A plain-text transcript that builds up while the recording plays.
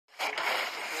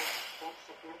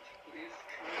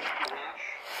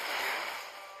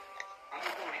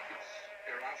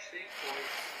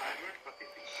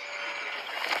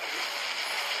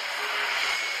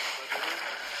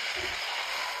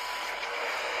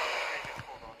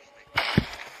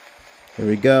Here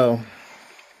we go.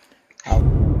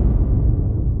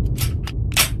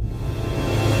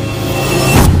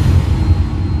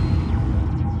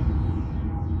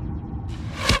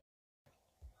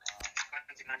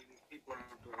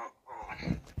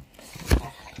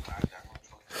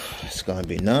 It's gonna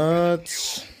be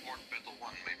nuts. Battle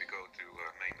 1, maybe go to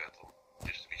main battle,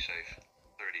 just to be safe.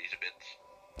 30 is a bit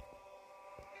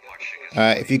much.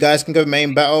 Alright, if you guys can go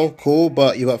main battle, cool,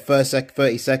 but you got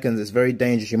 30 seconds. It's very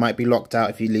dangerous. You might be locked out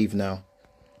if you leave now.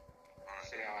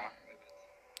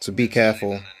 So be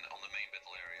careful.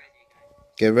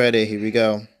 Get ready, here we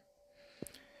go.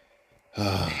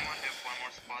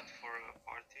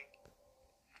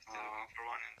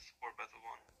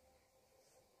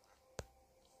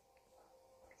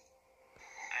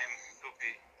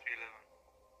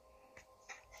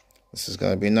 This is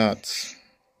gonna be nuts.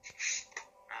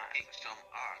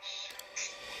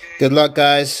 Good luck,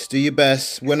 guys. Do your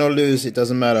best. Win or lose, it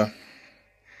doesn't matter.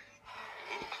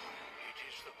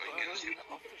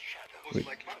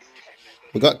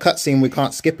 We got cutscene, we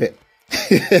can't skip it.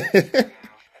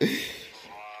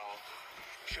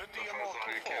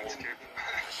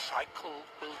 Cycle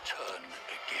will turn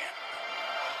again.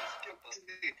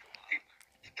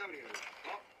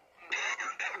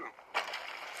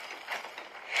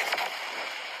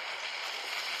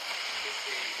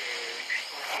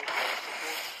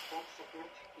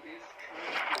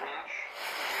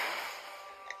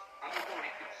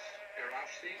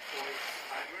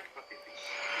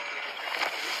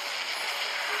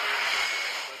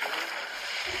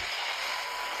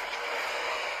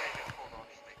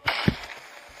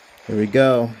 'Here we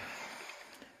go.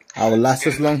 I'll last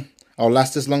as long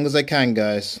as I can,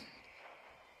 guys.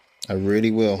 I really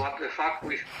will. What the fuck?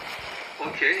 Okay.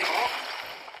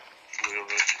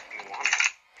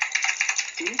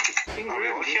 Are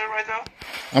you here right now?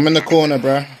 I'm in the corner,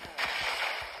 bruh.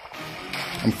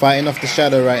 I'm fighting off the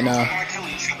shadow right now.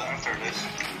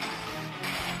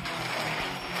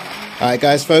 Alright,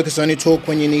 guys, focus. Only talk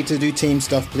when you need to do team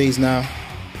stuff, please, now.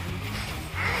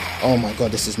 Oh my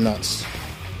god, this is nuts.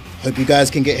 Hope you guys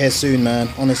can get here soon, man.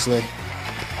 Honestly.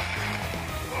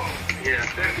 Yeah,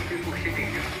 30 people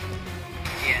hitting you.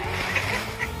 Yeah.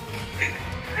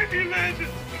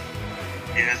 Imagine.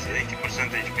 Yes,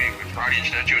 80% HP with Guardian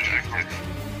statues active.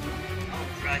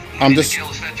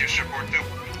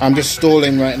 I'm just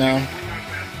stalling right now.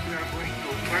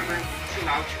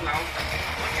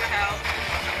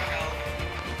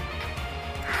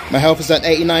 My health is at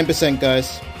 89%,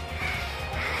 guys.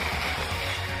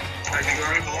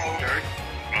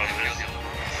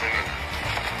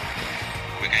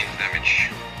 We gain damage.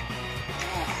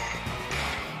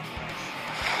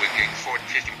 We gain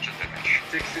 50% damage.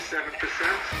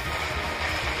 67%.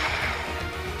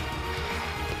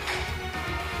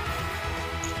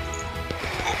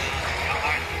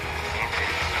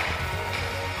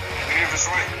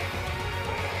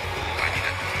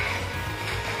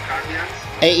 I need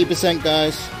it. 80%,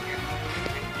 guys.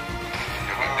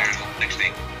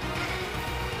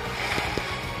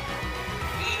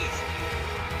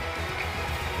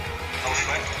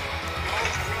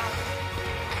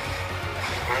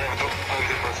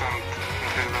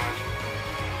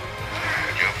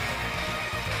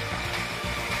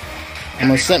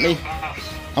 There's 16.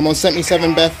 I'm on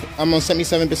 77, Beth. I'm on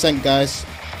 77%, guys.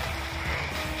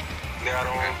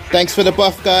 Thanks for the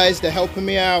buff, guys. They're helping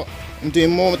me out. I'm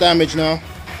doing more damage now.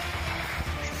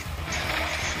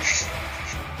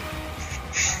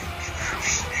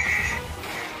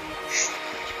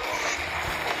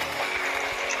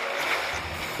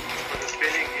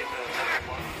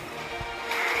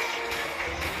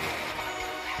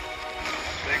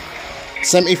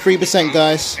 %,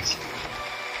 guys.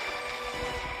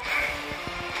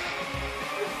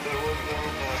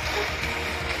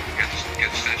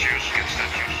 Get statues.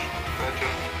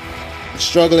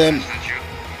 Struggling.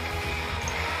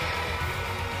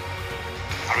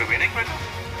 Are we winning right now?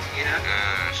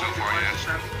 Yeah. So far, yes.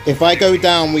 If I go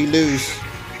down, we lose.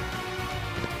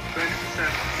 20%.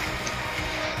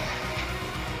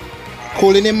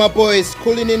 Calling in my boys.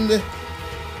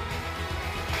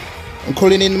 I'm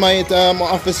calling in my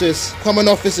officers. Come on,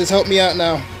 officers, help me out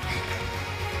now.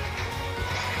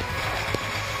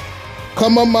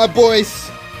 Come on, my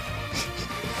boys.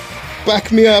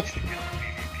 Back me up.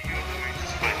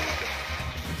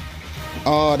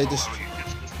 Oh, they just...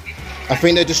 I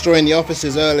think they're destroying the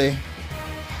officers early.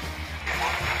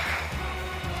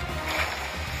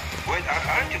 Wait,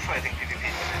 aren't you fighting PvP?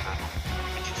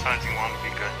 Just fighting one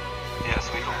big guy. Yes,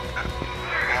 we do.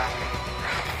 Yeah.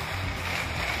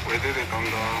 We did it on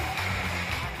the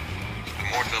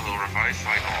Immortal revive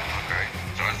cycle. Okay.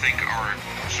 So I think our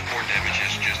support damage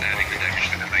is just adding the damage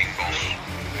to the main boss.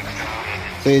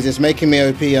 Please, it's making me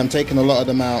OP. I'm taking a lot of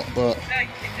them out, but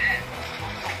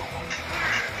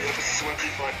Yeah, this is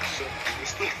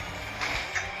 25%.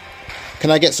 can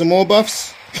I get some more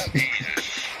buffs?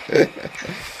 Jesus. Okay.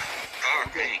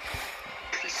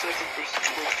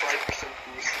 57.5%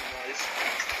 boost, nice.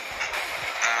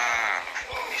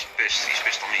 He's pissed. He's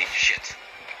pissed on me. Shit.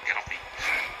 Get off me.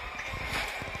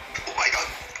 Oh my god.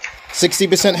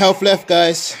 60% health left,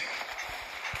 guys.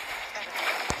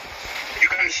 You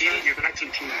can heal, you can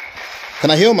actually heal. Can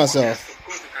I heal myself? Of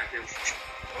course you can heal.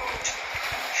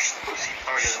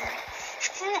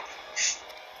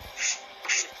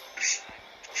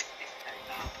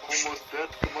 Almost dead,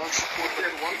 come on, support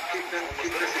that one.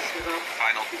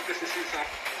 Final. You can heal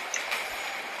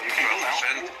now.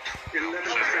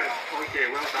 11%. Okay,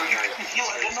 well done, guys. Heal. I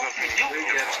don't know if you heal.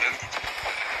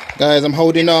 10%. Guys, I'm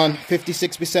holding on.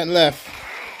 56% left. I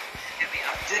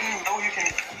didn't know you can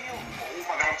heal. Oh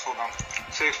my god, I'm so down.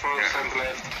 6%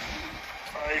 left.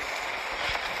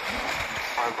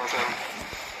 5%.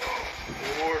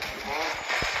 4, come on.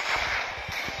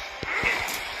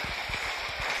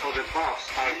 So the buffs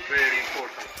are very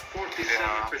important.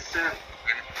 47%.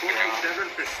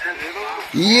 47%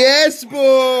 buffs. Yes,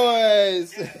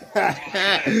 boys!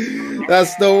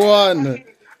 That's the one.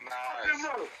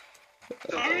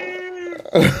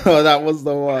 Oh, that was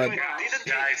the one.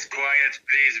 Guys, quiet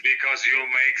please, because you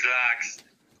make lags.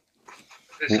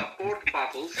 The support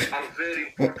battles are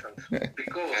very important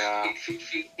because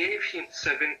he gave him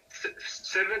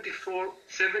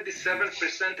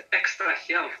 77% extra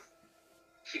health.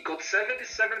 He got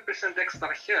 77%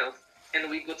 extra health, and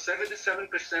we got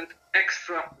 77%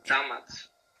 extra damage.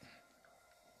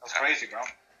 That's crazy, bro.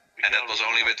 And that was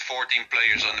only with 14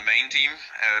 players on the main team,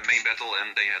 main battle,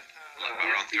 and they had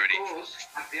around 30. Because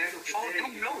at the end of the day,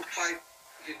 you don't fight.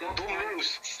 Don't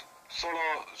lose. Solo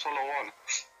one.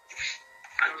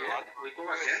 Again? We go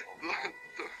again? No.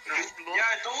 Yeah,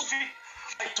 I told you.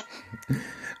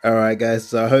 Alright, guys,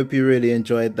 so I hope you really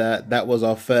enjoyed that. That was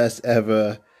our first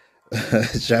ever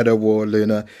Shadow War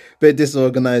Lunar. Bit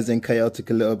disorganized and chaotic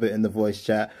a little bit in the voice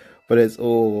chat, but it's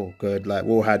all good. Like,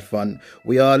 we all had fun.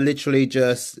 We are literally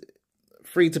just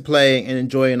free to play and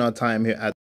enjoying our time here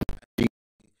at the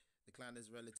clan is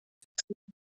relative.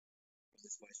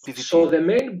 So the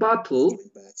main battle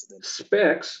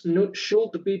specs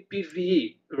should be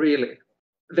PvE, really.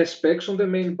 The specs on the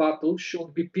main battle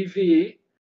should be PvE,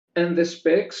 and the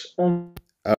specs on...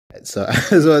 Alright, so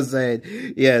as I was saying,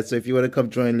 yeah, so if you want to come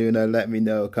join Luna, let me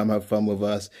know, come have fun with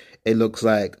us. It looks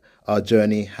like our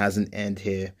journey has an end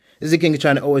here. This is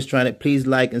Kingoftryinit, always trying it. Please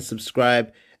like and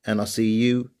subscribe, and I'll see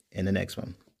you in the next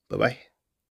one. Bye-bye.